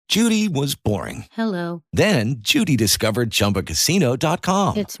Judy was boring. Hello. Then Judy discovered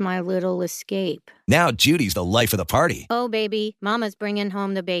ChumbaCasino.com. It's my little escape. Now Judy's the life of the party. Oh, baby, mama's bringing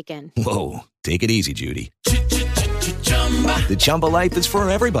home the bacon. Whoa, take it easy, Judy. The Chumba life is for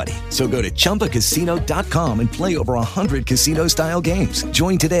everybody. So go to ChumbaCasino.com and play over 100 casino-style games.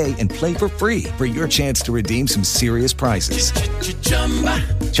 Join today and play for free for your chance to redeem some serious prizes.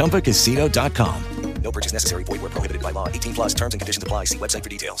 ChumbaCasino.com. No purchase necessary. Void where prohibited by law. 18 plus terms and conditions apply. See website for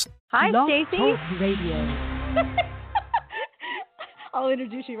details. Hi, Stacey. Radio. I'll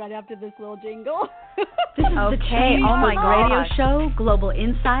introduce you right after this little jingle. This is the Change Radio Show, global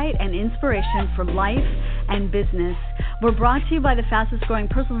insight and inspiration for life and business. We're brought to you by the fastest growing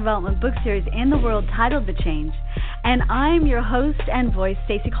personal development book series in the world titled The Change. And I'm your host and voice,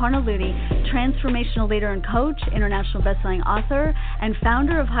 Stacey Carnoludi, transformational leader and coach, international bestselling author, and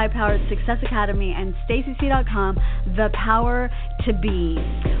founder of High Powered Success Academy and StaceyC.com, The Power to Be.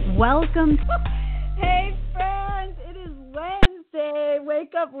 Welcome. Hey, friends, it is Wednesday,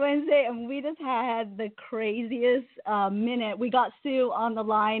 Wake Up Wednesday, and we just had the craziest minute. We got Sue on the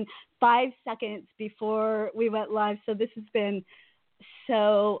line 5 seconds before we went live, so this has been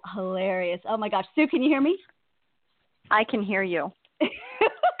so hilarious. Oh my gosh. Sue, can you hear me? I can hear you. Woo!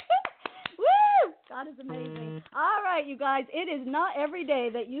 God is amazing. All right, you guys, it is not every day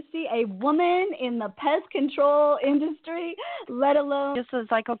that you see a woman in the pest control industry, let alone... Just was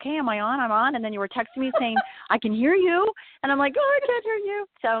like, okay, am I on? I'm on. And then you were texting me saying, I can hear you. And I'm like, oh, I can't hear you.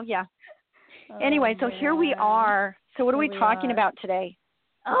 So, yeah. Anyway, so here we are. So what are we talking about today?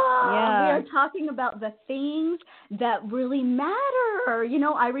 We are talking about the things that really matter. You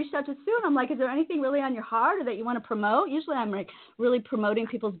know, I reached out to Sue and I'm like, is there anything really on your heart or that you want to promote? Usually I'm like really promoting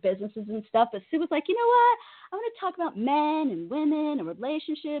people's businesses and stuff. But Sue was like, you know what? I want to talk about men and women and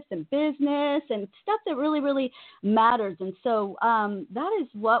relationships and business and stuff that really, really matters. And so that is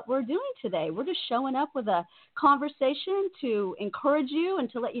what we're doing today. We're just showing up with a conversation to encourage you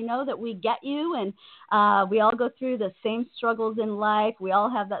and to let you know that we get you. And we all go through the same struggles in life. We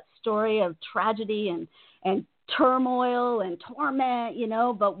all have that story of tragedy and turmoil and torment, you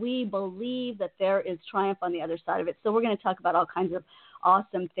know, but we believe that there is triumph on the other side of it. So we're going to talk about all kinds of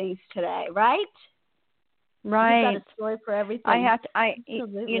awesome things today, right? Right. You've got a story for everything.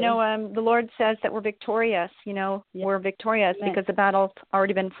 You know, the Lord says that we're victorious, you know, we're victorious because the battle's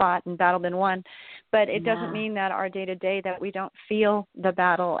already been fought and battle been won. But it doesn't mean that our day-to-day that we don't feel the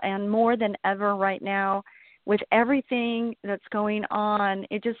battle. And more than ever right now, with everything that's going on,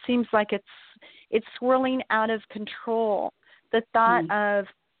 it just seems like it's swirling out of control. The thought of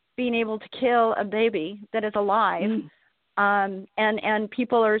being able to kill a baby that is alive, and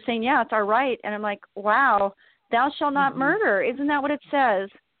people are saying, yeah, it's our right. And I'm like, wow, thou shalt not murder. Isn't that what it says?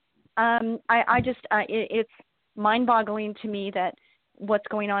 It's mind-boggling to me that what's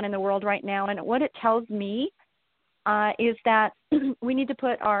going on in the world right now. And what it tells me is that we need to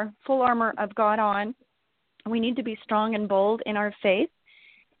put our full armor of God on. We need to be strong and bold in our faith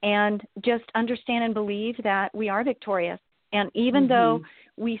and just understand and believe that we are victorious. And even though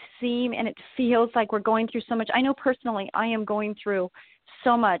we seem and it feels like we're going through so much, I know personally I am going through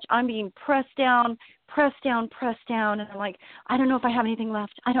so much. I'm being pressed down. And I'm like, I don't know if I have anything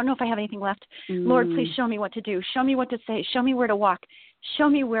left. Lord, please show me what to do. Show me what to say. Show me where to walk. Show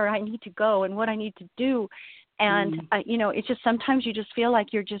me where I need to go and what I need to do. And, you know, it's just sometimes you just feel like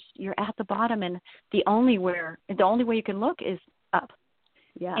you're at the bottom and the only way you can look is up.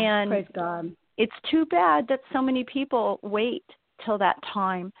 Yeah, and praise God. It's too bad that so many people wait till that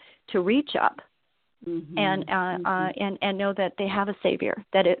time to reach up and know that they have a Savior,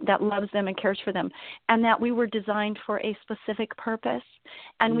 that loves them and cares for them, and that we were designed for a specific purpose,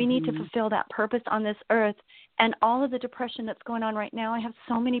 and we need to fulfill that purpose on this earth. And all of the depression that's going on right now, I have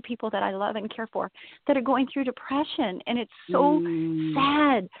so many people that I love and care for that are going through depression, and it's so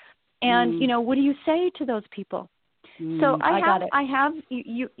sad. And, you know, what do you say to those people? So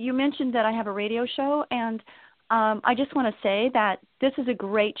you mentioned that I have a radio show, and I just want to say that this is a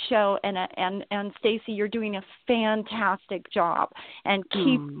great show, and Stacey, you're doing a fantastic job, and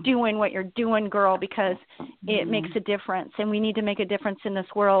keep doing what you're doing, girl, because it makes a difference, and we need to make a difference in this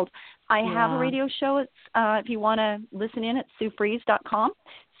world. I have a radio show. It's if you want to listen in, it's SueFries.com.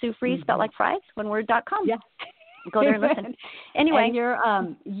 Sue Fries, spelled like fries, one word.com. Yeah. Go there and listen. Anyway. And you're,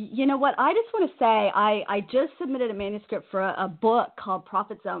 you know what? I just want to say I just submitted a manuscript for a book called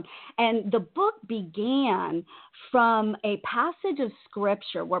Prophet Zone. And the book began from a passage of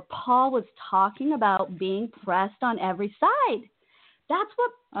Scripture where Paul was talking about being pressed on every side. That's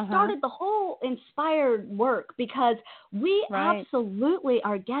what started the whole inspired work, because we absolutely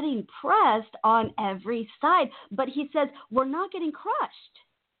are getting pressed on every side. But he says we're not getting crushed.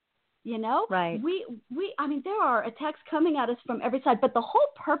 You know, right. I mean, there are attacks coming at us from every side, but the whole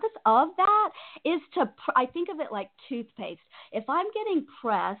purpose of that is I think of it like toothpaste. If I'm getting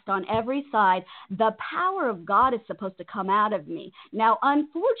pressed on every side, the power of God is supposed to come out of me. Now,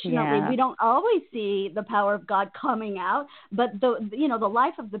 unfortunately, we don't always see the power of God coming out, but the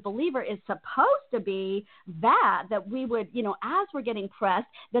life of the believer is supposed to be that we would, as we're getting pressed,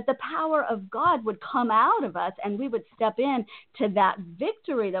 that the power of God would come out of us and we would step in to that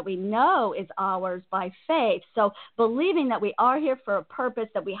victory that we know is ours by faith. So believing that we are here for a purpose,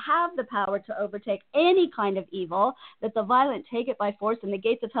 that we have the power to overtake any kind of evil, that the violent take it by force and the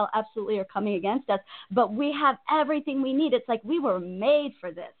gates of hell absolutely are coming against us, but we have everything we need. It's like we were made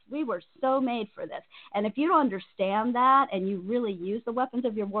for this. We were so made for this. And if you don't understand that and you really use the weapons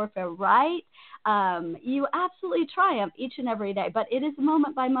of your warfare right, you absolutely triumph each and every day. But it is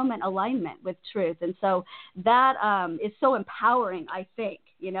moment by moment alignment with truth. And so that is so empowering, I think.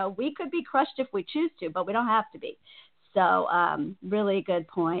 We could be crushed if we choose to, but we don't have to be. So really good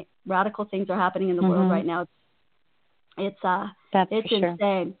point. Radical things are happening in the world right now. It's insane.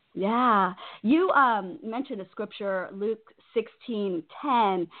 Sure. Yeah. You mentioned a scripture, Luke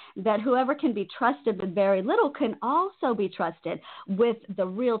 16:10, that whoever can be trusted with very little can also be trusted with the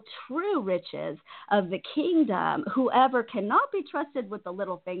real true riches of the kingdom. Whoever cannot be trusted with the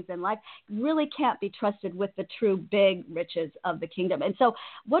little things in life really can't be trusted with the true big riches of the kingdom. And so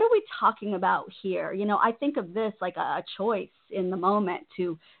what are we talking about here? I think of this like a choice in the moment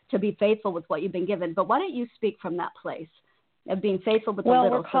to be faithful with what you've been given. But why don't you speak from that place of being faithful with the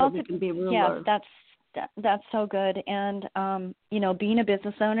little so that we can be rulers? Yes, that's so good. And, being a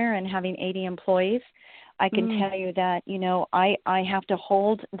business owner and having 80 employees, I can tell you that, I have to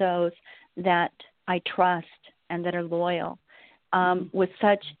hold those that I trust and that are loyal with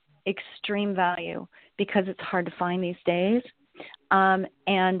such extreme value because it's hard to find these days.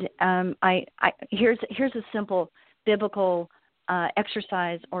 Here's a simple biblical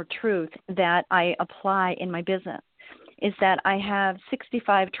exercise or truth that I apply in my business is that I have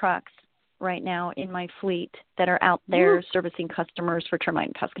 65 trucks right now in my fleet that are out there servicing customers for termite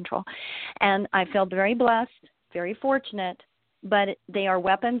and pest control. And I feel very blessed, very fortunate, but they are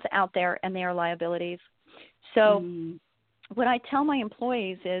weapons out there and they are liabilities. So what I tell my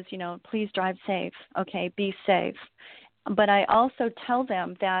employees is, please drive safe, okay, be safe. But I also tell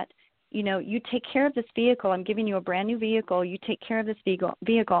them that, you take care of this vehicle. I'm giving you a brand new vehicle. You take care of this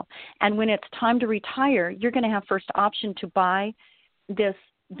vehicle. And when it's time to retire, you're going to have first option to buy this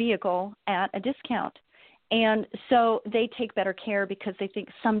vehicle at a discount. And so they take better care because they think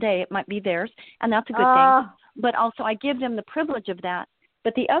someday it might be theirs. And that's a good thing. But also I give them the privilege of that.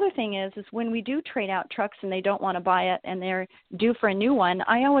 But the other thing is when we do trade out trucks and they don't want to buy it and they're due for a new one,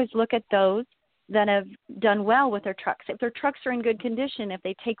 I always look at those that have done well with their trucks. If their trucks are in good condition, if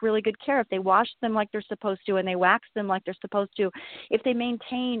they take really good care, if they wash them like they're supposed to and they wax them like they're supposed to, if they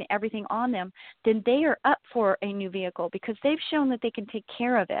maintain everything on them, then they are up for a new vehicle because they've shown that they can take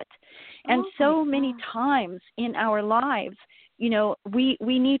care of it. And so many times in our lives, we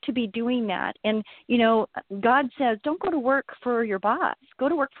need to be doing that. And, God says, don't go to work for your boss. Go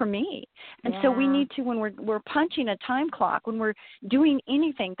to work for me. And so we need to, when we're punching a time clock, when we're doing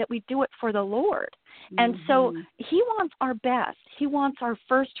anything, that we do it for the Lord. And so he wants our best. He wants our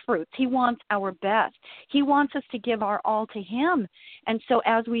first fruits. He wants our best. He wants us to give our all to him. And so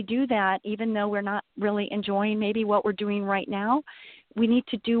as we do that, even though we're not really enjoying maybe what we're doing right now, we need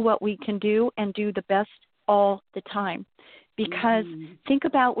to do what we can do and do the best all the time. Because think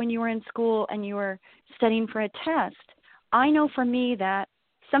about when you were in school and you were studying for a test. I know for me that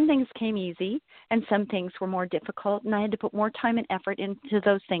some things came easy and some things were more difficult, and I had to put more time and effort into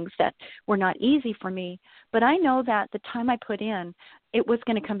those things that were not easy for me. But I know that the time I put in, it was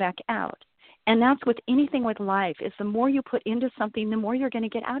going to come back out. And that's with anything with life, is the more you put into something, the more you're going to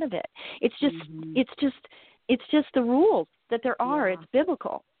get out of it. It's just the rules that there are. It's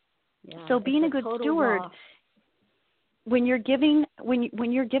biblical. So being a good steward, when you're given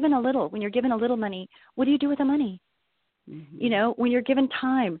a little money, what do you do with the money? When you're given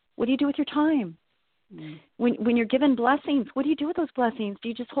time, what do you do with your time? When you're given blessings, what do you do with those blessings? Do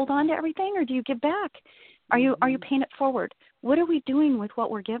you just hold on to everything, or do you give back? Are you paying it forward? What are we doing with what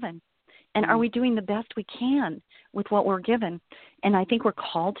we're given? And are we doing the best we can with what we're given? And I think we're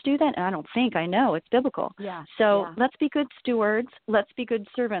called to do that. And I know it's biblical. So let's be good stewards. Let's be good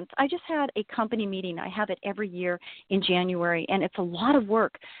servants. I just had a company meeting. I have it every year in January, and it's a lot of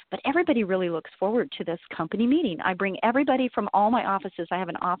work. But everybody really looks forward to this company meeting. I bring everybody from all my offices. I have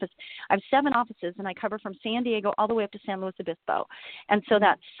 7 offices, and I cover from San Diego all the way up to San Luis Obispo. And so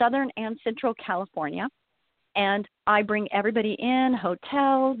that's Southern and Central California. And I bring everybody in,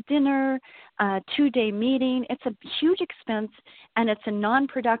 hotel, dinner, 2-day meeting. It's a huge expense, and it's a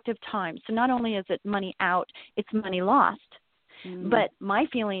non-productive time. So not only is it money out, it's money lost. But my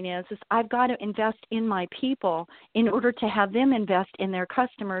feeling is I've got to invest in my people in order to have them invest in their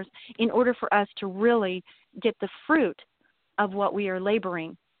customers in order for us to really get the fruit of what we are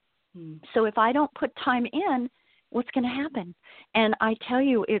laboring. So if I don't put time in, what's going to happen? And I tell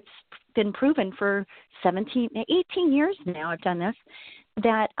you, it's been proven for 18 years now I've done this,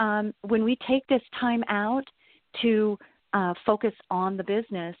 that when we take this time out to focus on the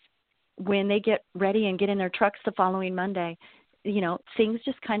business, when they get ready and get in their trucks the following Monday, things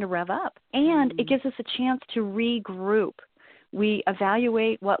just kind of rev up. And it gives us a chance to regroup. We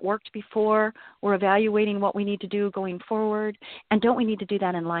evaluate what worked before. We're evaluating what we need to do going forward. And don't we need to do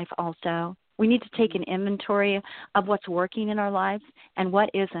that in life also? We need to take an inventory of what's working in our lives and what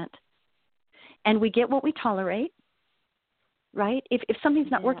isn't. And we get what we tolerate, right? If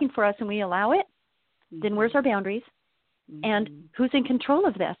something's not working for us and we allow it, then where's our boundaries? And who's in control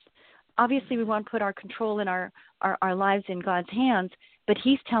of this? Obviously, we want to put our control in our lives in God's hands, but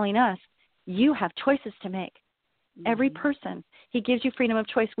he's telling us, you have choices to make. Every person. He gives you freedom of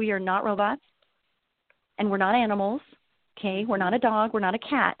choice. We are not robots, and we're not animals, okay? We're not a dog. We're not a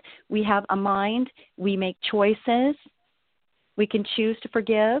cat. We have a mind. We make choices. We can choose to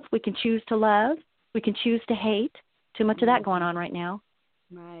forgive. We can choose to love. We can choose to hate. Too much of that going on right now.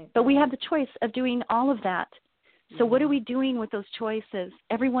 Right. But we have the choice of doing all of that. So what are we doing with those choices?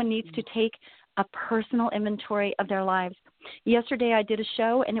 Everyone needs to take a personal inventory of their lives. Yesterday I did a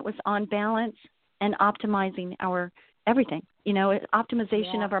show, and it was on balance and optimizing our everything,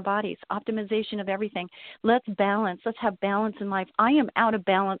 optimization of our bodies, optimization of everything. Let's balance. Let's have balance in life. I am out of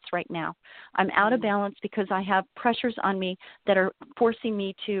balance right now. I'm out of balance because I have pressures on me that are forcing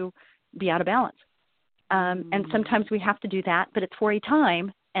me to be out of balance. And sometimes we have to do that, but it's for a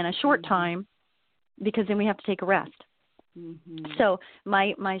time and a short time, because then we have to take a rest. So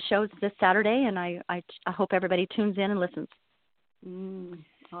my show's this Saturday, and I hope everybody tunes in and listens.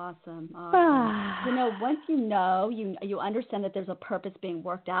 Awesome. Once you understand that there's a purpose being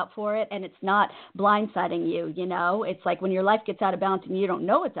worked out for it, and it's not blindsiding you. It's like when your life gets out of balance and you don't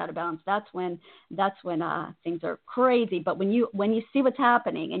know it's out of balance. That's when things are crazy. But when you see what's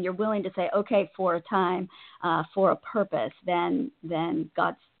happening and you're willing to say, okay, for a time, for a purpose, then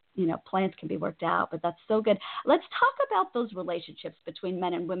God's plans can be worked out. But that's so good. Let's talk about those relationships between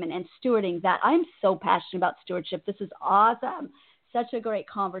men and women and stewarding that. I'm so passionate about stewardship. This is awesome. Such a great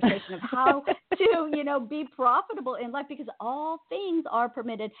conversation of how to, be profitable in life, because all things are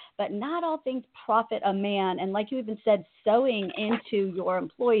permitted, but not all things profit a man. And like you even said, sowing into your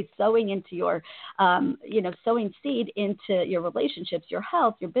employees, sowing into your, sowing seed into your relationships, your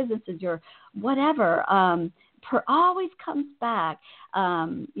health, your businesses, your whatever, always comes back,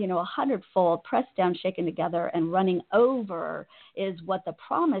 100-fold, pressed down, shaken together, and running over is what the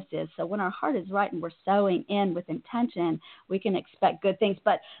promise is. So when our heart is right and we're sowing in with intention, we can expect good things.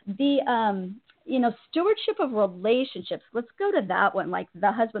 But the, stewardship of relationships, let's go to that one, like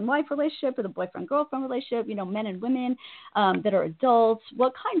the husband-wife relationship or the boyfriend-girlfriend relationship, men and women that are adults.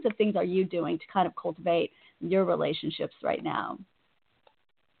 What kinds of things are you doing to kind of cultivate your relationships right now?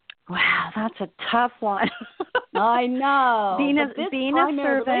 Wow, that's a tough one. I know. Being a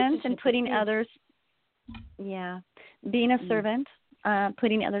servant and putting others, being a servant,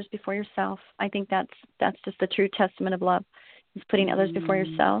 putting others before yourself. I think that's just the true testament of love, is putting others before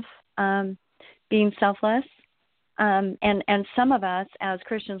yourself, being selfless. And some of us as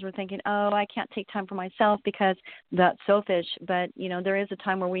Christians were thinking, I can't take time for myself because that's selfish. But, there is a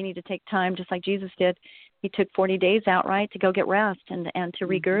time where we need to take time, just like Jesus did. He took 40 days out, right, to go get rest and to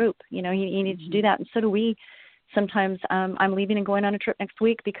regroup. He needs to do that. And so do we. Sometimes I'm leaving and going on a trip next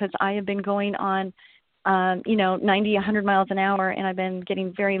week because I have been going on, 90, 100 miles an hour, and I've been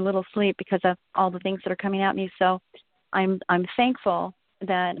getting very little sleep because of all the things that are coming at me. So I'm thankful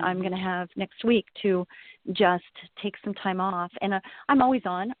that I'm going to have next week to just take some time off. And I'm always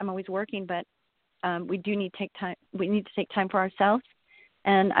on. I'm always working, but we do need to take time. We need to take time for ourselves.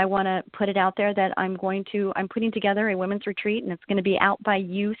 And I want to put it out there that I'm putting together a women's retreat, and it's going to be out by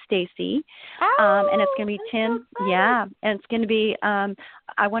you, Stacy. And it's going to be 10. And it's going to be,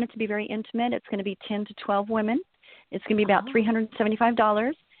 I want it to be very intimate. It's going to be 10 to 12 women. It's going to be about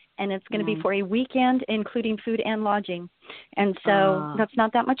 $375. And it's going to be for a weekend, including food and lodging. And so that's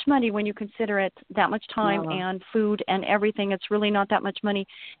not that much money when you consider it that much time and food and everything. It's really not that much money.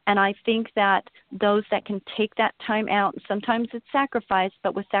 And I think that those that can take that time out, sometimes it's sacrifice,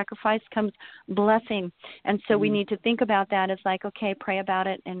 but with sacrifice comes blessing. And so we need to think about that as like, okay, pray about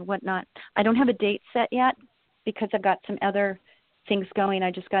it and whatnot. I don't have a date set yet. because I've got some other things going.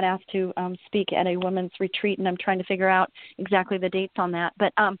 I just got asked to speak at a women's retreat, and I'm trying to figure out exactly the dates on that.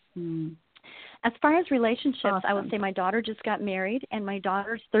 But as far as relationships, awesome. I would say my daughter just got married, and my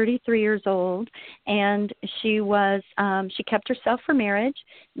daughter's 33 years old, and she kept herself for marriage.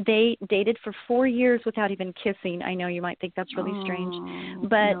 They dated for 4 years without even kissing. I know you might think that's really strange,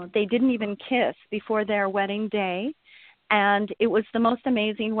 but they didn't even kiss before their wedding day, and it was the most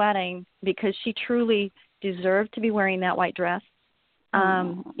amazing wedding because she truly deserved to be wearing that white dress.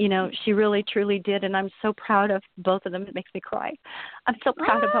 She really, truly did, and I'm so proud of both of them. It makes me cry. I'm so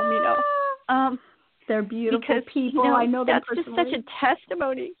proud of them, They're beautiful people. I know them personally. That's just such a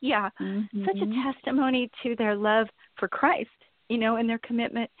testimony. Yeah, such a testimony to their love for Christ, and their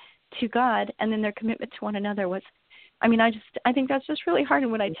commitment to God, and then their commitment to one another was. I think that's just really hard,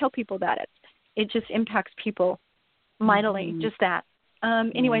 and when I tell people that, it just impacts people mightily. Just that.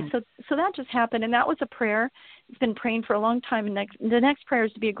 Anyway, so that just happened, and that was a prayer. It's been praying for a long time, and the next prayer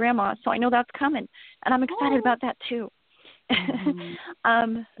is to be a grandma, so I know that's coming, and I'm excited about that too.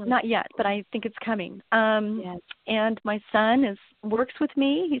 Not yet, but I think it's coming. Yes. And my son works with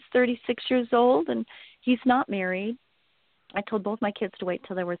me. He's 36 years old, and he's not married. I told both my kids to wait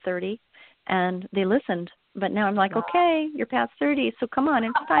till they were 30, and they listened. But now I'm like, okay, you're past 30, so come on,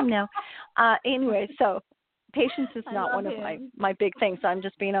 it's time now. Anyway, so patience is not one of my big things. I'm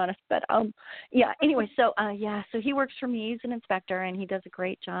just being honest. But anyway, so he works for me. He's an inspector, and he does a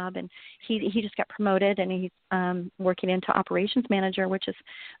great job. And he just got promoted, and he's working into operations manager, which is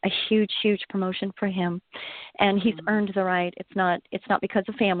a huge, huge promotion for him. And he's earned the right. It's not because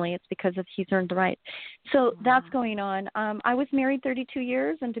of family. It's because he's earned the right. So that's going on. I was married 32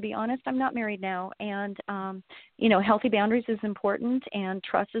 years, and to be honest, I'm not married now. And healthy boundaries is important, and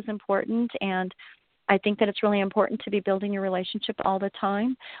trust is important, and I think that it's really important to be building your relationship all the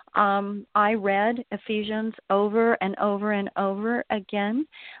time. I read Ephesians over and over and over again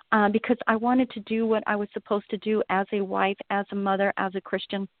because I wanted to do what I was supposed to do as a wife, as a mother, as a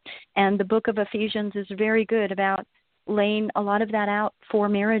Christian. And the book of Ephesians is very good about laying a lot of that out for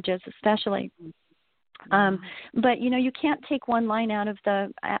marriages, especially. But you can't take one line out of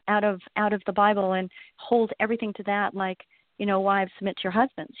the Bible and hold everything to that, like, wives, submit to your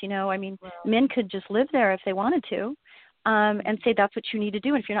husbands. Men could just live there if they wanted to and say that's what you need to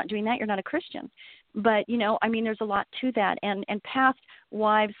do. And if you're not doing that, you're not a Christian. But, there's a lot to that. And past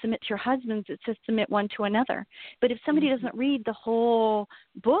wives, submit to your husbands, it says submit one to another. But if somebody doesn't read the whole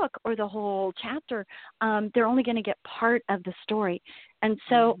book or the whole chapter, they're only going to get part of the story. And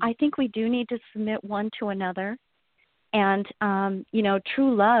so I think we do need to submit one to another. And,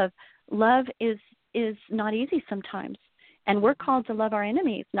 true love is not easy sometimes. And we're called to love our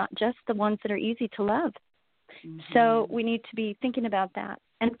enemies, not just the ones that are easy to love. So we need to be thinking about that.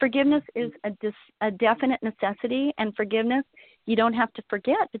 And forgiveness is a definite necessity. And forgiveness, you don't have to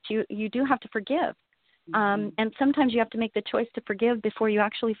forget, but you do have to forgive. And sometimes you have to make the choice to forgive before you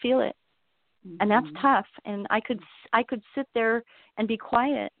actually feel it. And that's tough. And I could sit there and be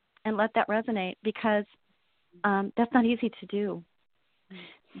quiet and let that resonate because that's not easy to do.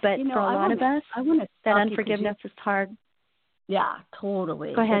 But for a lot of us, that unforgiveness is hard. Yeah,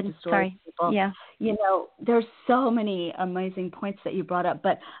 totally. Go ahead. Sorry. People. Yeah. There's so many amazing points that you brought up,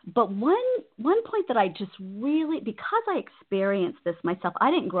 but one point that I just really, because I experienced this myself,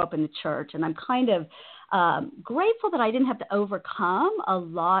 I didn't grow up in the church, and I'm kind of grateful that I didn't have to overcome a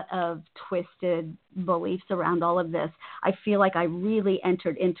lot of twisted beliefs around all of this. I feel like I really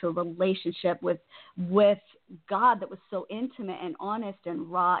entered into a relationship with God that was so intimate and honest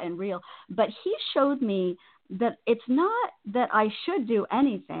and raw and real. But He showed me that it's not that I should do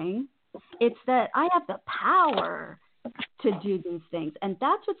anything. It's that I have the power to do these things. And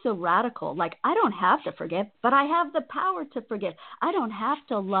that's what's so radical. Like, I don't have to forgive, but I have the power to forgive. I don't have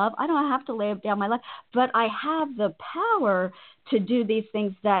to love. I don't have to lay down my life, but I have the power to do these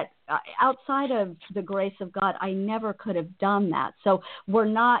things that outside of the grace of God, I never could have done that. So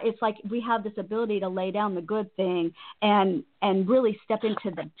it's like we have this ability to lay down the good thing and really step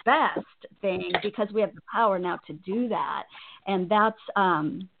into the best thing because we have the power now to do that. And that's,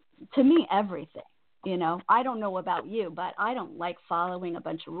 to me, everything. I don't know about you, but I don't like following a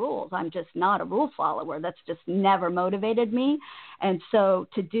bunch of rules. I'm just not a rule follower. That's just never motivated me. And so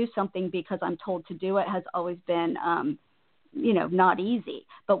to do something because I'm told to do it has always been, not easy.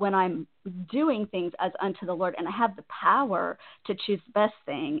 But when I'm doing things as unto the Lord and I have the power to choose the best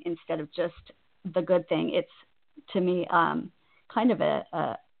thing instead of just the good thing, it's, to me, kind of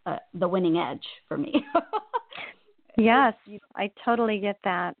the winning edge for me. Yes, I totally get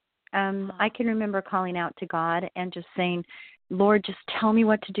that. I can remember calling out to God and just saying, Lord, just tell me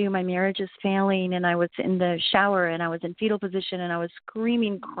what to do. My marriage is failing. And I was in the shower and I was in fetal position and I was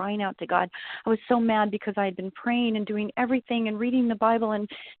screaming, crying out to God. I was so mad because I had been praying and doing everything and reading the Bible and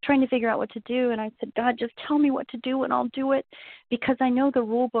trying to figure out what to do. And I said, God, just tell me what to do and I'll do it, because I know the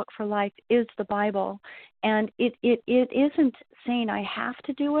rule book for life is the Bible. And it isn't saying I have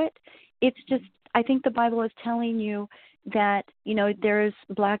to do it. It's just, I think the Bible is telling you that, you know, there's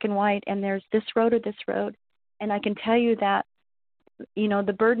black and white and there's this road or this road. And I can tell you that, you know,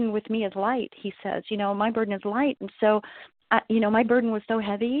 the burden with me is light, he says. You know, my burden is light. And so, you know, my burden was so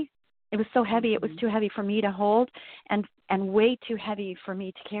heavy. It was so heavy. It was too heavy for me to hold and way too heavy for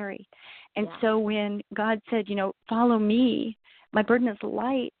me to carry. And so when God said, you know, follow me, my burden is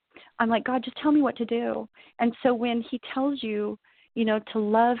light, I'm like, God, just tell me what to do. And so when he tells you, you know, to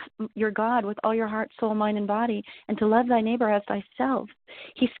love your God with all your heart, soul, mind, and body, and to love thy neighbor as thyself,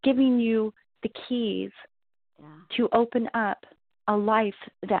 he's giving you the keys to open up a life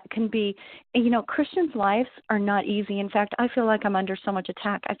that can be, you know, Christians' lives are not easy. In fact, I feel like I'm under so much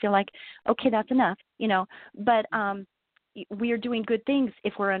attack. I feel like, okay, that's enough, you know, but we are doing good things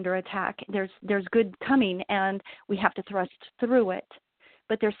if we're under attack. There's good coming, and we have to thrust through it.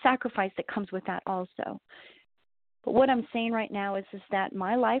 But there's sacrifice that comes with that also. But what I'm saying right now is that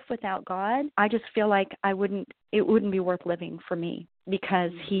my life without God, I just feel like it wouldn't be worth living for me,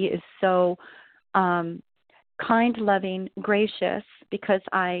 because he is so kind, loving, gracious, because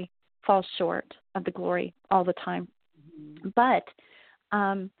I fall short of the glory all the time. But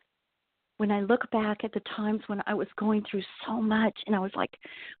when I look back at the times when I was going through so much and I was like,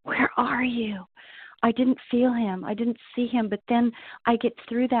 where are you? I didn't feel him. I didn't see him. But then I get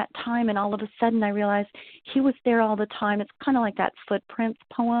through that time and all of a sudden I realize he was there all the time. It's kind of like that Footprints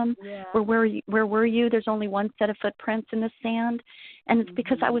poem. Where were you? There's only one set of footprints in the sand. And it's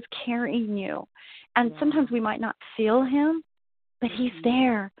because I was carrying you. And sometimes we might not feel him, but he's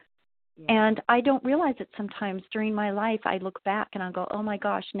there. And I don't realize it sometimes. During my life, I look back and I go, oh my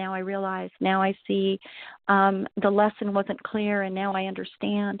gosh, now I realize, now I see the lesson wasn't clear and now I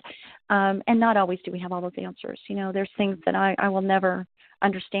understand. And not always do we have all those answers. You know, there's things that I will never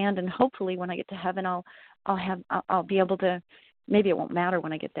understand, and hopefully when I get to heaven, I'll be able to, maybe it won't matter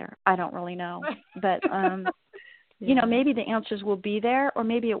when I get there. I don't really know. But, you know, maybe the answers will be there, or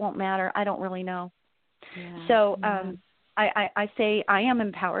maybe it won't matter. I don't really know. So I say I am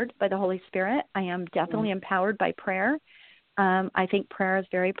empowered by the Holy Spirit. I am definitely empowered by prayer. I think prayer is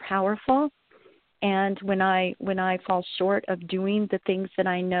very powerful. And when I fall short of doing the things that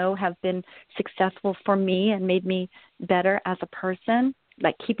I know have been successful for me and made me better as a person,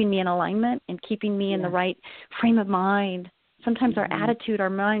 like keeping me in alignment and keeping me in the right frame of mind, sometimes our attitude, our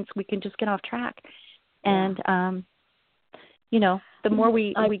minds, we can just get off track. And, you know, the more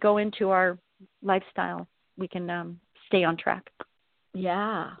we go into our lifestyle, we can stay on track.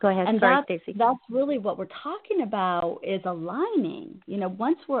 Yeah. Go ahead. And sorry, Stacey. That's really what we're talking about, is aligning. You know,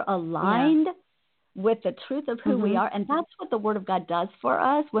 once we're aligned with the truth of who we are, and that's what the Word of God does for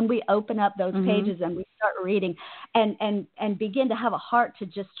us when we open up those pages and we start reading and begin to have a heart to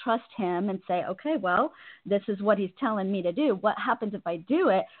just trust him and say, okay, well, this is what he's telling me to do. What happens if I do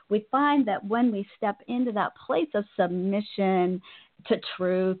it? We find that when we step into that place of submission to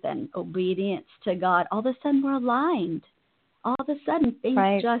truth and obedience to God, all of a sudden we're aligned. All of a sudden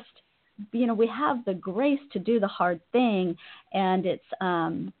things just, you know, we have the grace to do the hard thing, and it's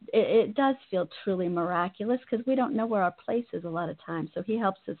it does feel truly miraculous, because we don't know where our place is a lot of times. So he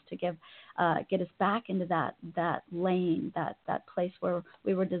helps us to get us back into that lane, that place where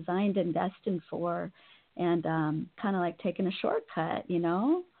we were designed and destined for, and kind of like taking a shortcut. You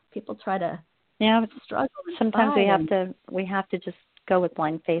know, people try to struggle. Sometimes we have to just go with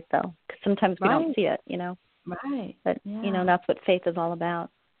blind faith, though, because sometimes we don't see it. You know. Right. But, you know, that's what faith is all about.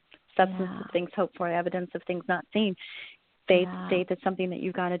 Substance of things hoped for, evidence of things not seen. Faith is something that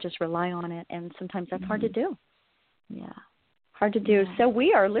you got to just rely on it, and sometimes that's hard to do. Yeah. Hard to do. So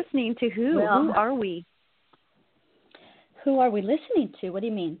we are listening to who? Well, who are we? Who are we listening to? What do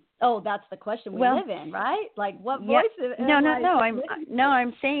you mean? Oh, that's the question we live in, right? Like, what voice? No.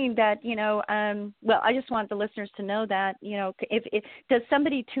 I'm saying that, you know. Well, I just want the listeners to know that, you know, if does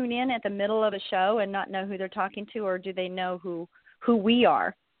somebody tune in at the middle of a show and not know who they're talking to, or do they know who we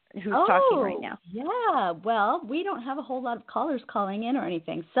are, who's talking right now? Yeah. Well, we don't have a whole lot of callers calling in or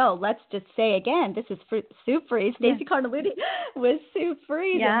anything, so let's just say again, this is Sue Fries, Stacey Carnoliti with Sue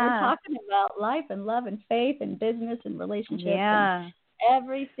Fries, and we're talking about life and love and faith and business and relationships. And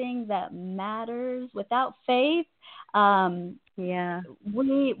everything that matters. Without faith,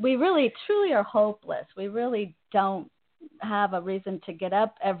 we really truly are hopeless. We really don't have a reason to get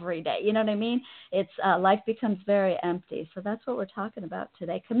up every day. You know what I mean? It's life becomes very empty. So that's what we're talking about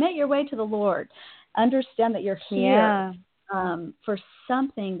today. Commit your way to the Lord. Understand that you're here for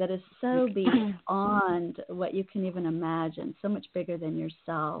something that is so beyond what you can even imagine, so much bigger than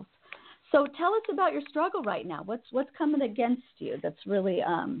yourself. So tell us about your struggle right now. What's coming against you that's really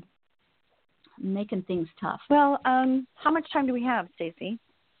making things tough? Well, how much time do we have, Stacey?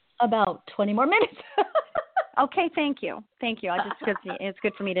 About 20 more minutes. Okay, thank you. It's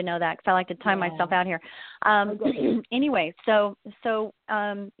good for me to know that because I like to time myself out here. Anyway, so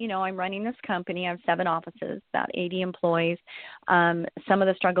I'm running this company. I have 7 offices, about 80 employees. Some of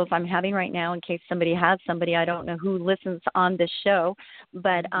the struggles I'm having right now, in case somebody has somebody, I don't know who listens on this show,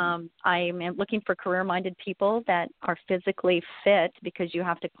 but I'm looking for career-minded people that are physically fit, because you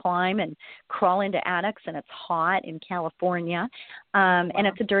have to climb and crawl into attics, and it's hot in California, and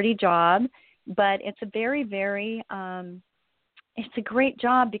it's a dirty job. But it's a very, very, it's a great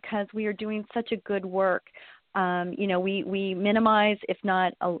job because we are doing such a good work. We minimize, if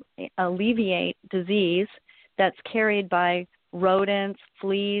not alleviate, disease that's carried by rodents,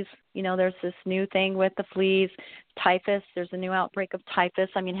 fleas. There's this new thing with the fleas, typhus. There's a new outbreak of typhus.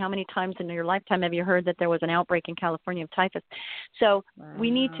 I mean, how many times in your lifetime have you heard that there was an outbreak in California of typhus? So we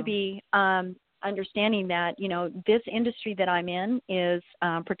need to be understanding that, this industry that I'm in is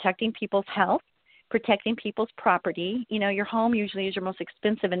protecting people's health, protecting people's property. Your home usually is your most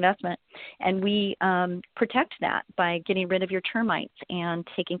expensive investment, and we protect that by getting rid of your termites and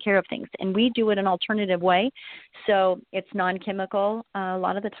taking care of things. And we do it an alternative way, so it's non-chemical. A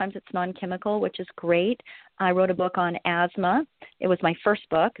lot of the times it's non-chemical, which is great. I wrote a book on asthma. It was my first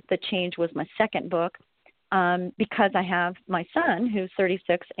book. The Change was my second book. Because I have my son, who's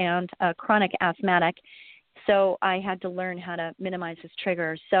 36 and a chronic asthmatic, so I had to learn how to minimize his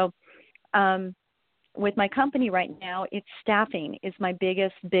triggers. So with my company right now, it's staffing is my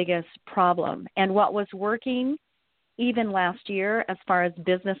biggest problem. And what was working even last year as far as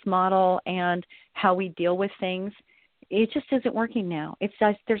business model and how we deal with things, it just isn't working now. It's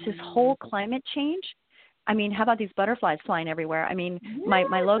just, there's this whole climate change. I mean, how about these butterflies flying everywhere? I mean,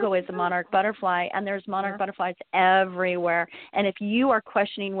 my logo is a monarch butterfly, and there's monarch butterflies everywhere. And if you are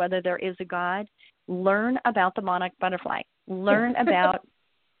questioning whether there is a God, learn about the monarch butterfly. Learn about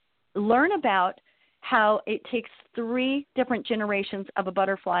how it takes 3 different generations of a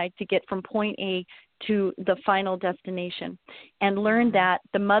butterfly to get from point A to the final destination, and learn that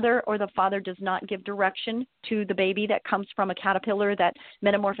the mother or the father does not give direction to the baby that comes from a caterpillar that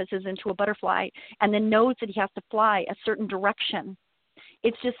metamorphoses into a butterfly and then knows that he has to fly a certain direction.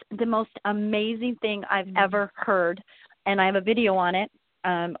 It's just the most amazing thing I've ever heard, and I have a video on it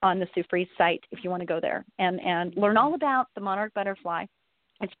on the Sue Fries site if you want to go there and learn all about the monarch butterfly.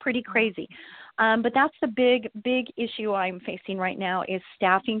 It's pretty crazy. But that's the big issue I'm facing right now is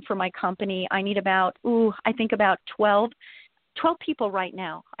staffing for my company. I need about 12 people right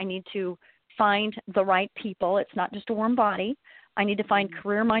now. I need to find the right people. It's not just a warm body. I need to find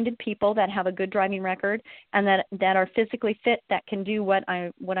career-minded people that have a good driving record and that are physically fit, that can do what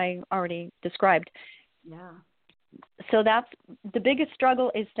I already described. Yeah. So that's the biggest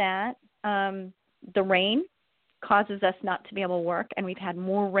struggle, is that the rain causes us not to be able to work, and we've had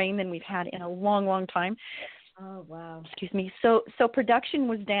more rain than we've had in a long, long time. Oh, wow. Excuse me. So production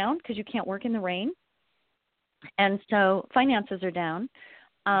was down because you can't work in the rain, and so finances are down.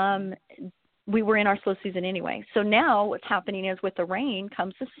 We were in our slow season anyway. So now what's happening is with the rain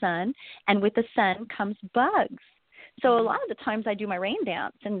comes the sun, and with the sun comes bugs. So a lot of the times I do my rain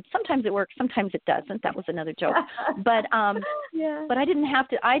dance, and sometimes it works, sometimes it doesn't. That was another joke. But but I didn't have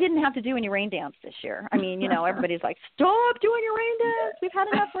to do any rain dance this year. I mean, everybody's like, stop doing your rain dance. We've had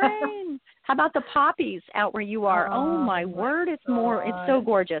enough rain. How about the poppies out where you are? Oh my word, it's so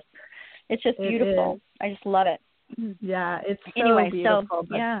gorgeous. It's just beautiful. I just love it. Yeah, it's so beautiful.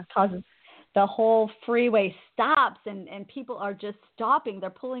 So yeah. Causes the whole freeway stops, and people are just stopping. They're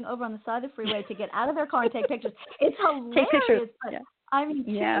pulling over on the side of the freeway to get out of their car and take pictures. It's hilarious. Take pictures. But, I mean,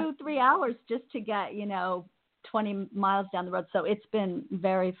 2-3 hours just to get, 20 miles down the road. So it's been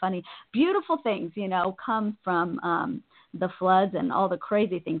very funny. Beautiful things, come from the floods and all the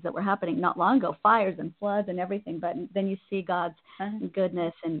crazy things that were happening not long ago, fires and floods and everything. But then you see God's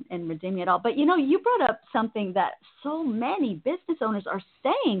goodness and redeeming it all. But, you brought up something that so many business owners are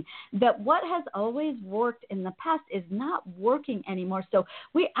saying, that what has always worked in the past is not working anymore. So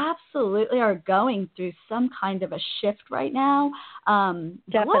we absolutely are going through some kind of a shift right now.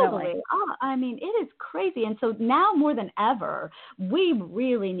 Globally. I mean, it is crazy. And so now more than ever, we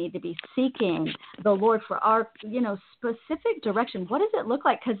really need to be seeking the Lord for our, specific specific direction. What does it look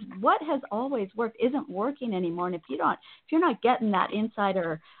like? Because what has always worked isn't working anymore. And if you're not getting that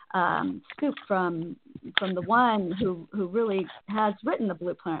insider scoop from the one who really has written the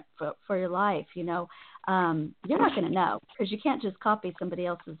blueprint for your life, you're not going to know, because you can't just copy somebody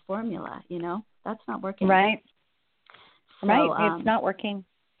else's formula. That's not working. Right. So, right. It's not working.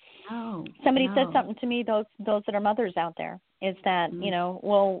 No. Somebody said something to me, those that are mothers out there, is that,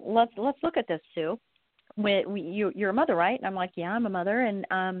 well, let's look at this, Sue. You're a mother, right? And I'm like, yeah, I'm a mother,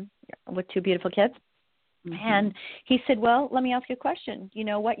 and with 2 beautiful kids. Mm-hmm. And he said, well, let me ask you a question.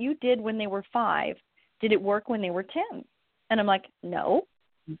 What you did when they were 5, did it work when they were 10? And I'm like, no,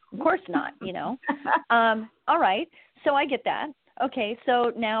 of course not, All right. So I get that. Okay.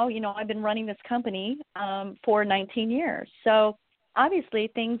 So now, I've been running this company for 19 years. So obviously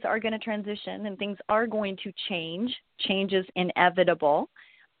things are going to transition and things are going to change. Change is inevitable.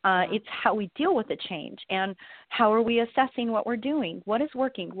 It's how we deal with the change, and how are we assessing what we're doing? What is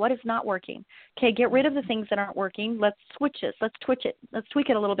working? What is not working? Okay, get rid of the things that aren't working. Let's switch this. Let's twitch it. Let's tweak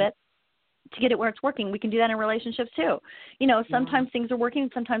it a little bit to get it where it's working. We can do that in relationships too. Sometimes things are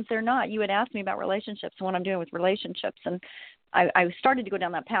working, sometimes they're not. You had asked me about relationships and what I'm doing with relationships, and I started to go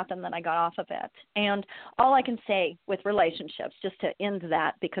down that path, and then I got off of it. And all I can say with relationships, just to end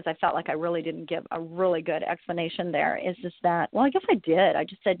that, because I felt like I really didn't give a really good explanation there, is just that, well, I guess I did. I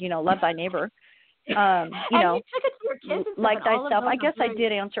just said, love thy neighbor. You and you took it to your kids and like thyself. I guess I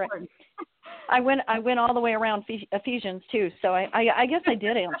did answer important. it. I went all the way around Ephesians too. So I guess I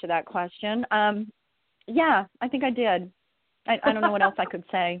did answer that question. Yeah, I think I did. I don't know what else I could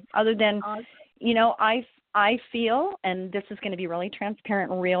say other than, I feel, and this is going to be really transparent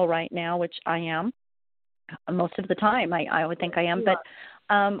and real right now, which I am most of the time. I would think I am, but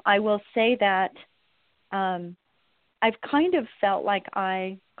I will say that I've kind of felt like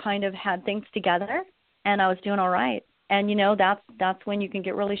I kind of had things together and I was doing all right. And, that's when you can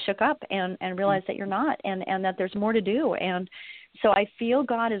get really shook up and realize that you're not, and that there's more to do. And so I feel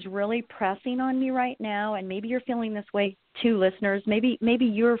God is really pressing on me right now, and maybe you're feeling this way too, listeners. Maybe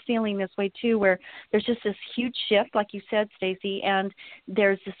you're feeling this way too, where there's just this huge shift, like you said, Stacy, and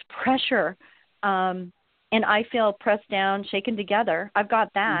there's this pressure, and I feel pressed down, shaken together. I've got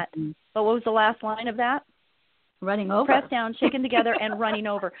that. Mm-hmm. But what was the last line of that? Running over. Pressed down, shaken together, and running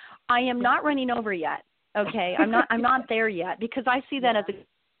over. I am not running over yet. Okay, I'm not there yet, because I see that as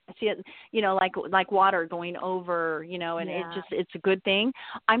I see it, like water going over, and it's a good thing.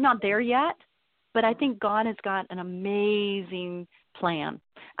 I'm not there yet, but I think God has got an amazing plan.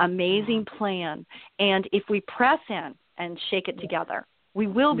 And if we press in and shake it together, we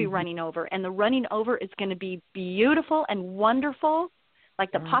will be running over, and the running over is going to be beautiful and wonderful,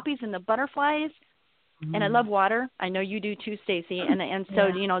 like the poppies and the butterflies. And I love water. I know you do too, Stacy. And so,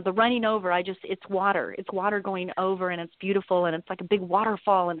 the running over, it's water. It's water going over, and it's beautiful, and it's like a big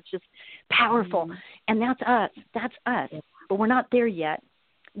waterfall, and it's just powerful. And that's us. That's us. But we're not there yet.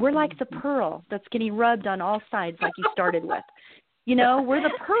 We're like the pearl that's getting rubbed on all sides, like you started with. We're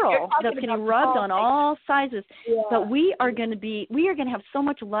the pearl that's getting rubbed on all sizes. Yeah. But we are going to have so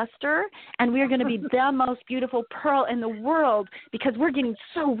much luster, and we are going to be the most beautiful pearl in the world, because we're getting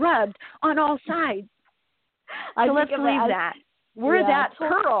so rubbed on all sides. So let's believe that. We're that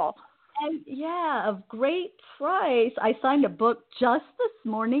pearl. And of great price. I signed a book just this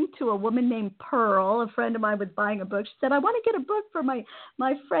morning to a woman named Pearl. A friend of mine was buying a book. She said, I want to get a book for my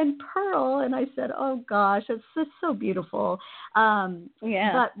friend Pearl. And I said, oh, gosh, it's just so beautiful.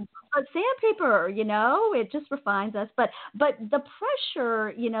 But sandpaper, it just refines us. But the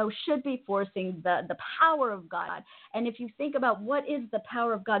pressure, should be forcing the power of God. And if you think about what is the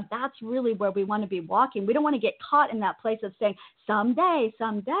power of God, that's really where we want to be walking. We don't want to get caught in that place of saying, someday.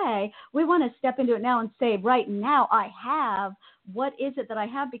 We want to step into it now and say, right now, I have. What is it that I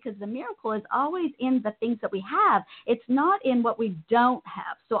have? Because the miracle is always in the things that we have. It's not in what we don't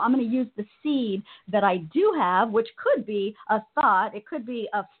have. So I'm going to use the seed that I do have, which could be a thought. It could be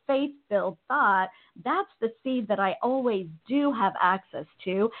a faith-filled thought. That's the seed that I always do have access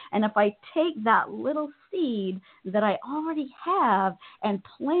to. And if I take that little seed that I already have and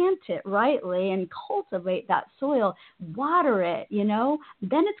plant it rightly and cultivate that soil, water it, then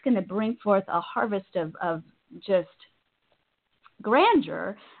it's going to bring forth a harvest of just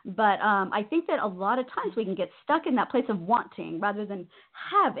grandeur. But I think that a lot of times we can get stuck in that place of wanting rather than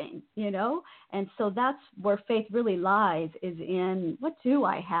having, and so that's where faith really lies, is in what do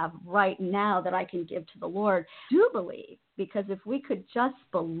I have right now that I can give to the Lord. Do believe, because if we could just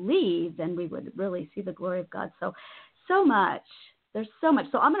believe, then we would really see the glory of God. So much. There's so much.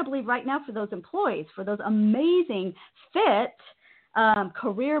 So I'm going to believe right now for those employees, for those amazing fit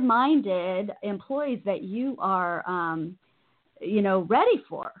career-minded employees that you are, ready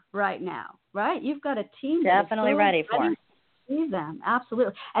for right now, right? You've got a team definitely ready for. To see them,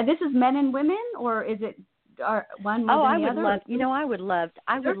 absolutely. And this is men and women, or is it one more than the other?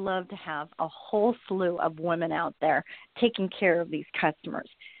 I would love to have a whole slew of women out there taking care of these customers.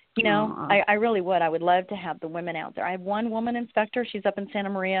 I really would. I would love to have the women out there. I have one woman inspector. She's up in Santa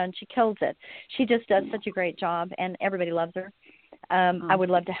Maria, and she kills it. She just does such a great job, and everybody loves her. I would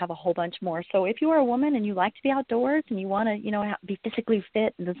love to have a whole bunch more. So if you are a woman and you like to be outdoors and you want to, be physically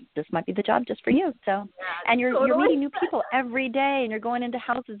fit, this might be the job just for you. So, and you're meeting new people every day, and you're going into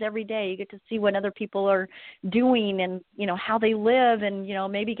houses every day. You get to see what other people are doing and, how they live, and,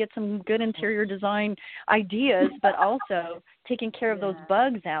 maybe get some good interior design ideas, but also taking care of those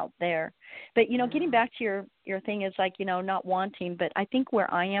bugs out there. But, getting back to your thing is like, not wanting, but I think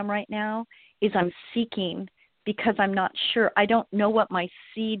where I am right now is I'm seeking, because I'm not sure. I don't know what my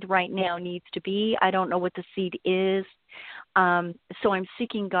seed right now needs to be. I don't know what the seed is. So I'm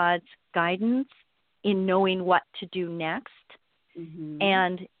seeking God's guidance in knowing what to do next. Mm-hmm.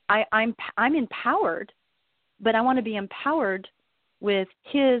 And I'm empowered, but I want to be empowered with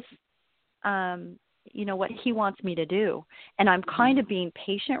His, what He wants me to do. And I'm kind of being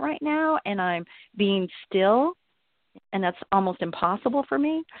patient right now, and I'm being still. And that's almost impossible for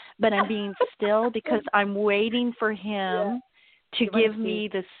me, but I'm being still because I'm waiting for Him to give me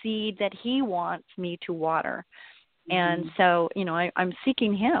the seed that He wants me to water. And so, I'm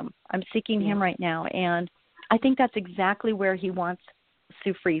seeking Him. I'm seeking Him right now. And I think that's exactly where He wants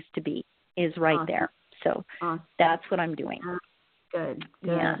Sue Fries to be, is right there. So that's what I'm doing. Good.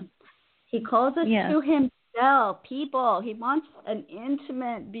 Yeah. He calls us to Himself, people. He wants an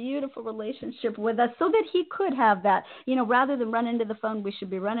intimate, beautiful relationship with us so that He could have that. Rather than run into the phone, we should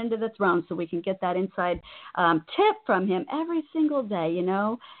be running to the throne so we can get that inside tip from Him every single day.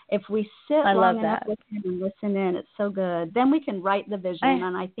 If we sit long enough with Him and listen in, it's so good. Then we can write the vision,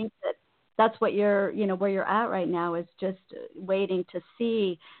 and I think that's what you're, where you're at right now, is just waiting to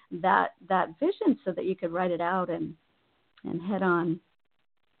see that vision so that you could write it out and head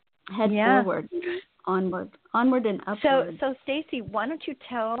forward. Onward and upward. So Stacy, why don't you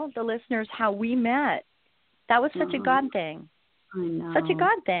tell the listeners how we met? That was such a God thing. I know. Such a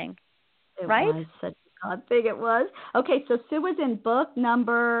God thing, right? It was such a God thing. It was. Okay, so Sue was in book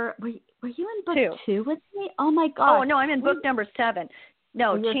number. Were you in book 2 with me? Oh my God. Oh no, I'm in book number 7.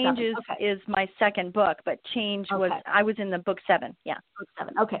 No, Changes is my second book, but I was in the book 7. Yeah. Book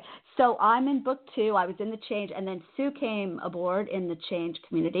 7. Okay. So I'm in book 2. I was in the Change, and then Sue came aboard in the Change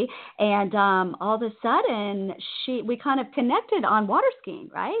community. And all of a sudden, we kind of connected on water skiing,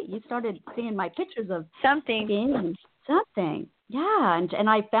 right? You started seeing my pictures of skiing and something. Yeah. And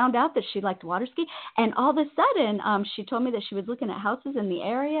I found out that she liked water ski. And all of a sudden, she told me that she was looking at houses in the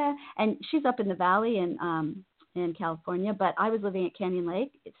area. And she's up in the valley in California, but I was living at Canyon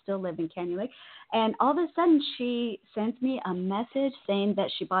Lake. It's still live in Canyon Lake. And all of a sudden she sends me a message saying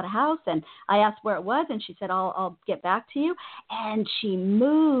that she bought a house, and I asked where it was, and she said, I'll get back to you. And she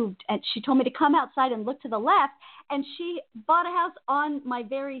moved, and she told me to come outside and look to the left, and she bought a house on my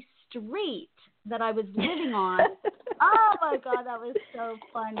very street that I was living on. Oh my God, that was so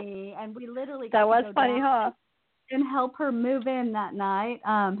funny. And we literally that was funny, huh? And help her move in that night.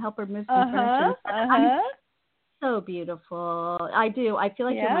 Help her move some furniture. So beautiful. I do. I feel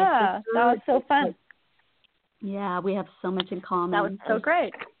like you're my sister. That was so fun. Yeah, we have so much in common. That was so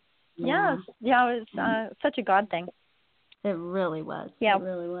great. Yeah, it was such a God thing. It really was. Yeah. It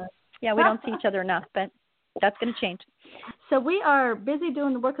really was. Yeah, we don't see each other enough, but that's going to change. So we are busy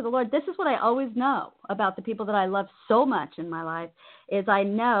doing the work of the Lord. This is what I always know about the people that I love so much in my life, is I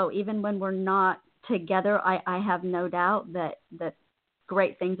know even when we're not together, I have no doubt that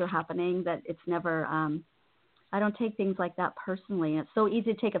great things are happening, that it's never I don't take things like that personally. It's so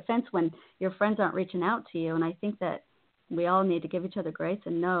easy to take offense when your friends aren't reaching out to you. And I think that we all need to give each other grace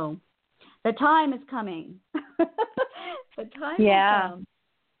and know the time is coming. The time will come.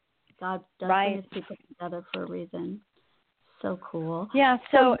 God does bring His people together for a reason. So cool. Yeah.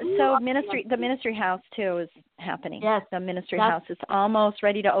 So the ministry house too is happening. Yes. The ministry house is almost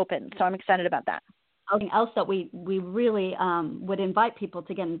ready to open. So I'm excited about that. Something else that we really would invite people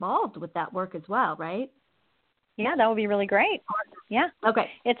to get involved with that work as well, right? Yeah, that would be really great. Yeah. Okay.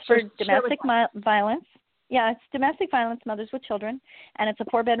 It's for domestic violence. Yeah, it's domestic violence, mothers with children, and it's a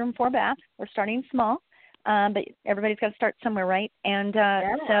 4-bedroom, 4-bath. We're starting small, but everybody's got to start somewhere, right? And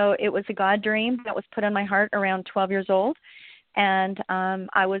so it was a God dream that was put on my heart around 12 years old, and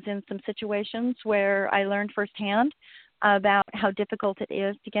I was in some situations where I learned firsthand about how difficult it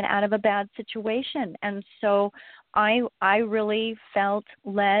is to get out of a bad situation. And so I really felt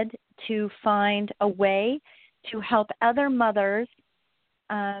led to find a way to help other mothers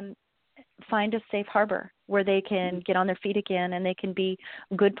find a safe harbor where they can get on their feet again and they can be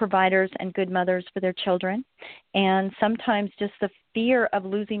good providers and good mothers for their children. And sometimes just the fear of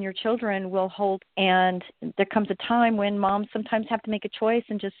losing your children will hold. And there comes a time when moms sometimes have to make a choice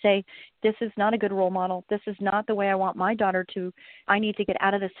and just say, this is not a good role model. This is not the way I want my daughter to. I need to get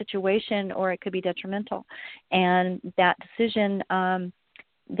out of this situation or it could be detrimental. And that decision,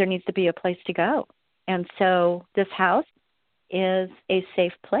 there needs to be a place to go. And so this house is a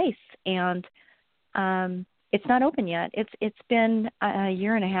safe place. And it's not open yet. It's been a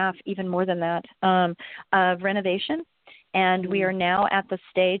year and a half, even more than that, of renovation. And we are now at the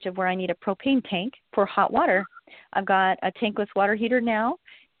stage of where I need a propane tank for hot water. I've got a tankless water heater now.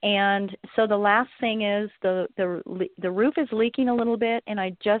 And so the last thing is the roof is leaking a little bit. And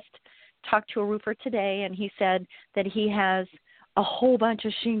I just talked to a roofer today, and he said that he has a whole bunch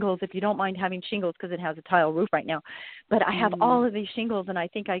of shingles, if you don't mind having shingles, because it has a tile roof right now. But I have all of these shingles, and I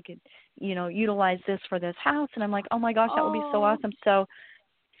think I could, utilize this for this house. And I'm like, oh my gosh, that would be so awesome. So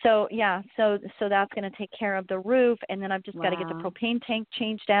that's going to take care of the roof, and then I've just got to get the propane tank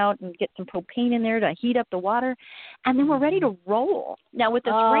changed out and get some propane in there to heat up the water, and then we're ready to roll. Now with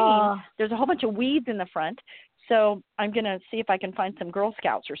this rain, there's a whole bunch of weeds in the front, so I'm going to see if I can find some Girl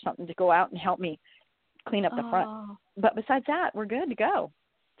Scouts or something to go out and help me clean up the front. But besides that, we're good to go.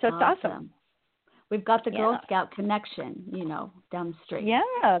 So it's awesome. We've got the Girl Scout connection, down the street.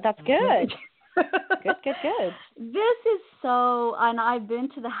 Yeah, that's good. Good. This is so, and I've been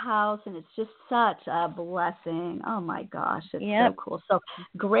to the house, and it's just such a blessing. Oh my gosh, it's so cool. So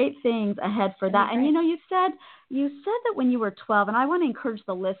great things ahead for that. And you said that when you were 12, and I want to encourage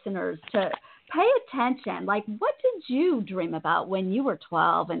the listeners to pay attention. Like, what did you dream about when you were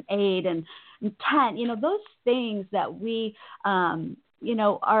 12 and 8 and 10? Those things that we,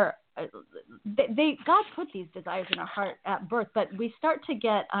 are. God put these desires in our heart at birth, but we start to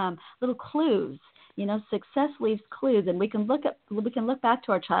get little clues. Success leaves clues, and we can look back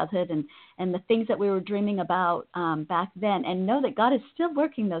to our childhood and the things that we were dreaming about back then, and know that God is still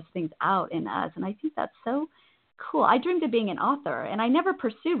working those things out in us. And I think that's so cool. I dreamed of being an author, and I never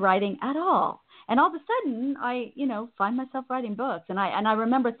pursued writing at all. And all of a sudden, I find myself writing books, and I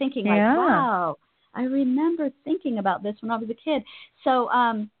remember thinking wow, I remember thinking about this when I was a kid. So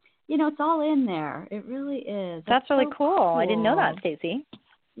it's all in there. It really is. That's really cool. I didn't know that, Stacey.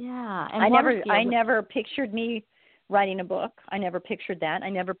 Yeah. And I never pictured me writing a book. I never pictured that. I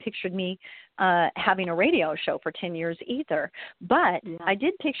never pictured me having a radio show for 10 years either. But I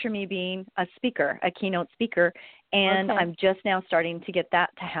did picture me being a speaker, a keynote speaker, and I'm just now starting to get that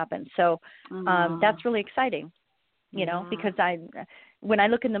to happen. So that's really exciting, because when I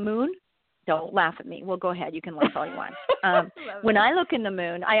look in the moon, don't laugh at me. Well, go ahead. You can laugh all you want. When I look in the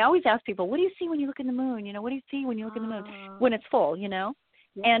moon, I always ask people, what do you see when you look in the moon? What do you see when you look in the moon? When it's full,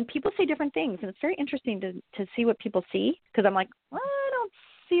 And people say different things, and it's very interesting to see what people see, because I'm like, well, I don't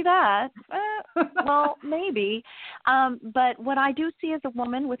see that. Well, maybe. But what I do see is a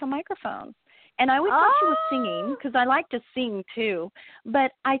woman with a microphone. And I always thought she was singing, because I like to sing too.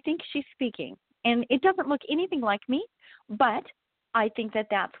 But I think she's speaking. And it doesn't look anything like me, but I think that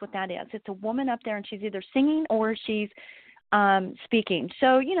that's what that is. It's a woman up there, and she's either singing or she's speaking.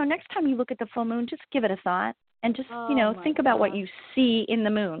 So, next time you look at the full moon, just give it a thought and just, think about what you see in the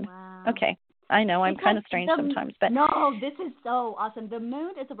moon. Wow. Okay. I know I'm kind of strange sometimes, but no, this is so awesome. The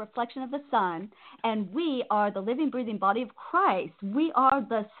moon is a reflection of the sun, and we are the living, breathing body of Christ. We are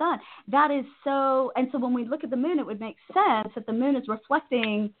the sun. That is so, and so when we look at the moon, it would make sense that the moon is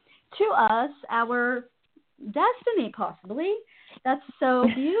reflecting to us our destiny, possibly. That's so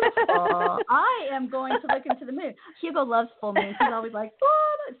beautiful. I am going to look into the moon. Hugo loves full moon. He's always like,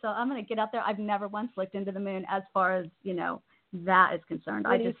 what? So I'm going to get out there. I've never once looked into the moon as far as, that is concerned.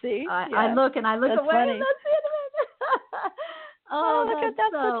 What do you see? I look and I look away, and that's the end of it. Look at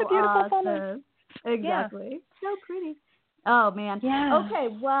that. So such a beautiful awesome. full moon. Exactly. Yeah. So pretty. Oh, man. Yeah. Okay,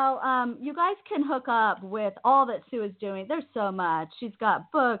 well, you guys can hook up with all that Sue is doing. There's so much. She's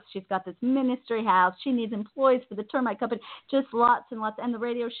got books. She's got this ministry house. She needs employees for the termite company. Just lots and lots. And the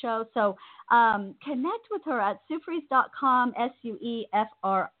radio show. So connect with her at SueFries.com,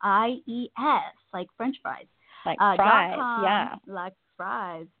 SueFries, like French fries. Like fries, yeah. Like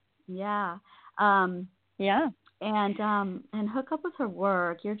fries, yeah. Yeah. And hook up with her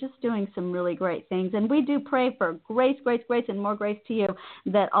work. You're just doing some really great things. And we do pray for grace, and more grace to you,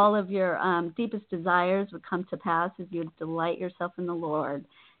 that all of your deepest desires would come to pass as you delight yourself in the Lord.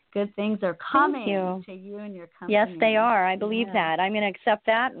 Good things are coming to you and your company. Yes, they are. I believe that. I'm going to accept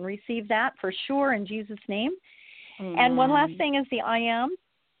that and receive that for sure in Jesus' name. Amen. And one last thing is the I am.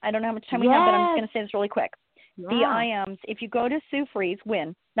 I don't know how much time we have, but I'm just going to say this really quick. The I ams, if you go to Sue Fries,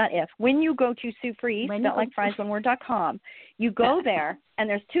 when you go to Sue Fries, spelled like fries, one word.com, you go there, and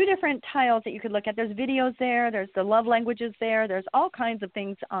there's 2 different tiles that you could look at. There's videos there. There's the love languages there. There's all kinds of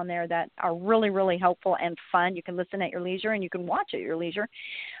things on there that are really, really helpful and fun. You can listen at your leisure, and you can watch at your leisure.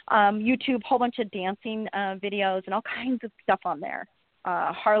 YouTube, whole bunch of dancing videos and all kinds of stuff on there.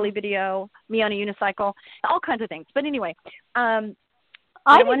 Harley video, me on a unicycle, all kinds of things. But anyway,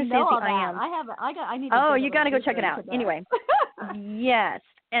 I didn't know all that. I need to. Oh, you got to go check it out. Anyway, yes.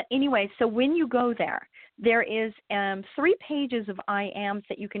 Anyway, so when you go there, there is 3 pages of I ams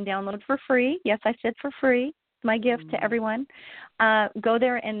that you can download for free. Yes, I said for free. It's my gift to everyone. Go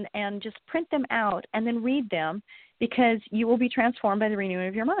there and just print them out and then read them, because you will be transformed by the renewing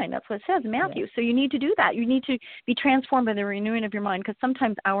of your mind. That's what it says in Matthew. So you need to do that. You need to be transformed by the renewing of your mind, because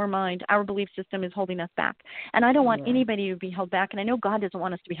sometimes our mind, our belief system is holding us back. And I don't want anybody to be held back, and I know God doesn't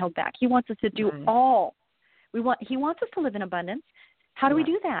want us to be held back. He wants us to do all. He wants us to live in abundance. How do we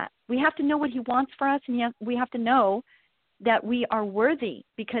do that? We have to know what He wants for us, and we have to know that we are worthy,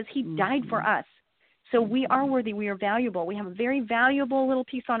 because He died for us. So we are worthy. We are valuable. We have a very valuable little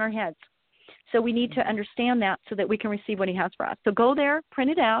piece on our heads. So we need to understand that so that we can receive what He has for us. So go there,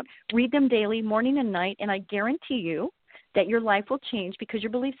 print it out, read them daily, morning and night, and I guarantee you that your life will change, because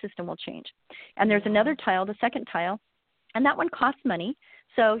your belief system will change. And there's another tile, the second tile, and that one costs money.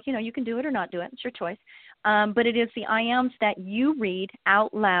 So, you can do it or not do it. It's your choice. But it is the I ams that you read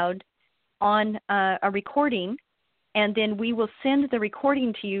out loud on a recording, and then we will send the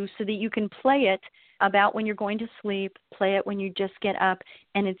recording to you so that you can play it about when you're going to sleep, play it when you just get up,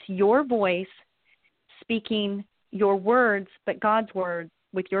 and it's your voice speaking your words, but God's words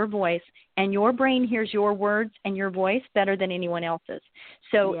with your voice, and your brain hears your words and your voice better than anyone else's.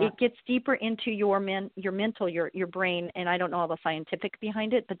 So it gets deeper into your mental, your brain, and I don't know all the scientific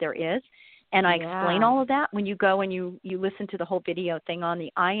behind it, but there is. And I explain all of that when you go and you listen to the whole video thing on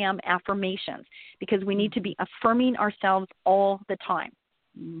the I am affirmations, because we need to be affirming ourselves all the time.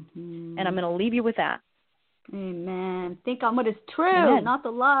 And I'm going to leave you with that. Amen. Think on what is true, not the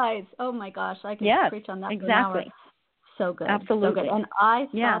lies. Oh my gosh, I can preach on that for an hour. So good. Absolutely. So good. And I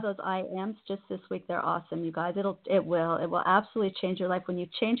saw those I ams just this week. They're awesome, you guys. It will absolutely change your life. When you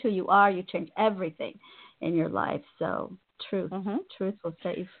change who you are, you change everything in your life. So truth will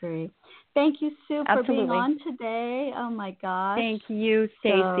set you free. Thank you, Sue, for being on today. Oh my gosh. Thank you,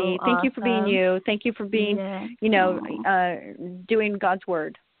 Stacy. So Thank you for being you. Thank you for being, doing God's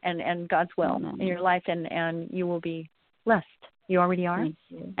word and God's will in your life, and you will be blessed. You already are,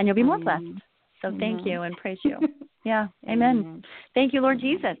 and you'll be more blessed. So thank you and praise you. Amen. Thank you, Lord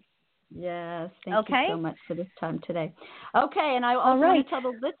Jesus. Yes, thank you so much for this time today. Okay, and I also want to tell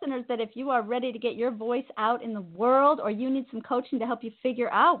the listeners that if you are ready to get your voice out in the world, or you need some coaching to help you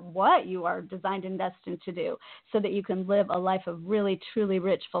figure out what you are designed and destined to do so that you can live a life of really, truly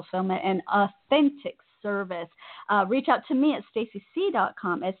rich fulfillment and authentic service, reach out to me at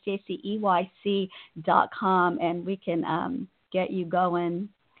staceyc.com, STACEYC.com, and we can get you going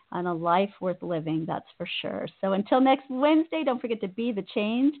on a life worth living, that's for sure. So until next Wednesday, don't forget to be the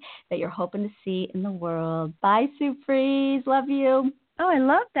change that you're hoping to see in the world. Bye, Sue Fries. Love you. Oh, I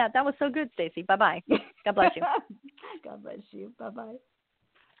love that. That was so good, Stacy. Bye-bye. God bless you. God bless you. Bye-bye.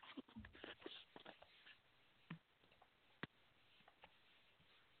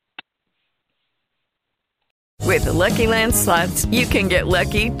 With the Lucky Land Slots, you can get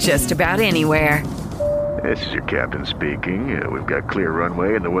lucky just about anywhere. This is your captain speaking. We've got clear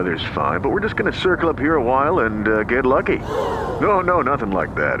runway and the weather's fine, but we're just going to circle up here a while and get lucky. No, nothing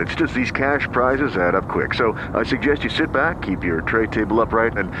like that. It's just these cash prizes add up quick. So I suggest you sit back, keep your tray table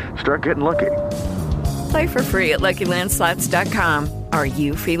upright, and start getting lucky. Play for free at LuckyLandSlots.com. Are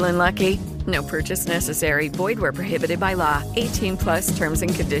you feeling lucky? No purchase necessary. Void where prohibited by law. 18+ terms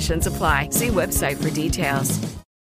and conditions apply. See website for details.